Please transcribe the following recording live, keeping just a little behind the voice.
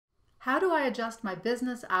How do I adjust my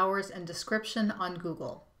business hours and description on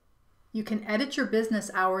Google? You can edit your business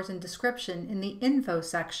hours and description in the Info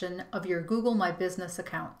section of your Google My Business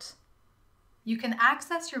account. You can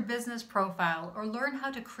access your business profile or learn how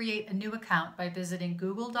to create a new account by visiting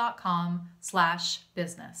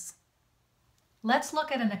google.com/business. Let's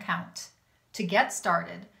look at an account. To get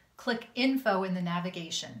started, click Info in the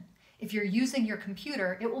navigation. If you're using your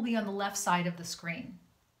computer, it will be on the left side of the screen.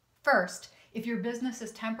 First, if your business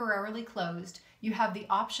is temporarily closed, you have the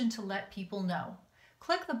option to let people know.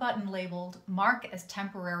 Click the button labeled Mark as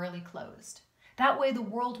Temporarily Closed. That way the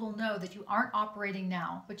world will know that you aren't operating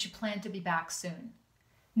now, but you plan to be back soon.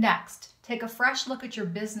 Next, take a fresh look at your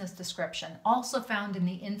business description, also found in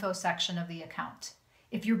the Info section of the account.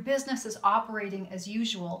 If your business is operating as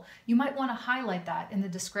usual, you might want to highlight that in the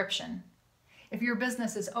description. If your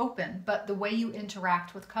business is open, but the way you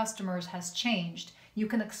interact with customers has changed, you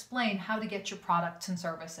can explain how to get your products and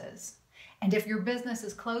services. And if your business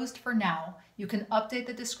is closed for now, you can update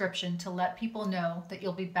the description to let people know that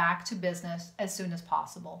you'll be back to business as soon as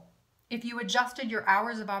possible. If you adjusted your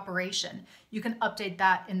hours of operation, you can update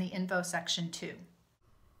that in the Info section too.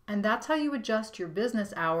 And that's how you adjust your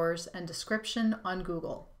business hours and description on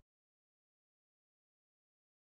Google.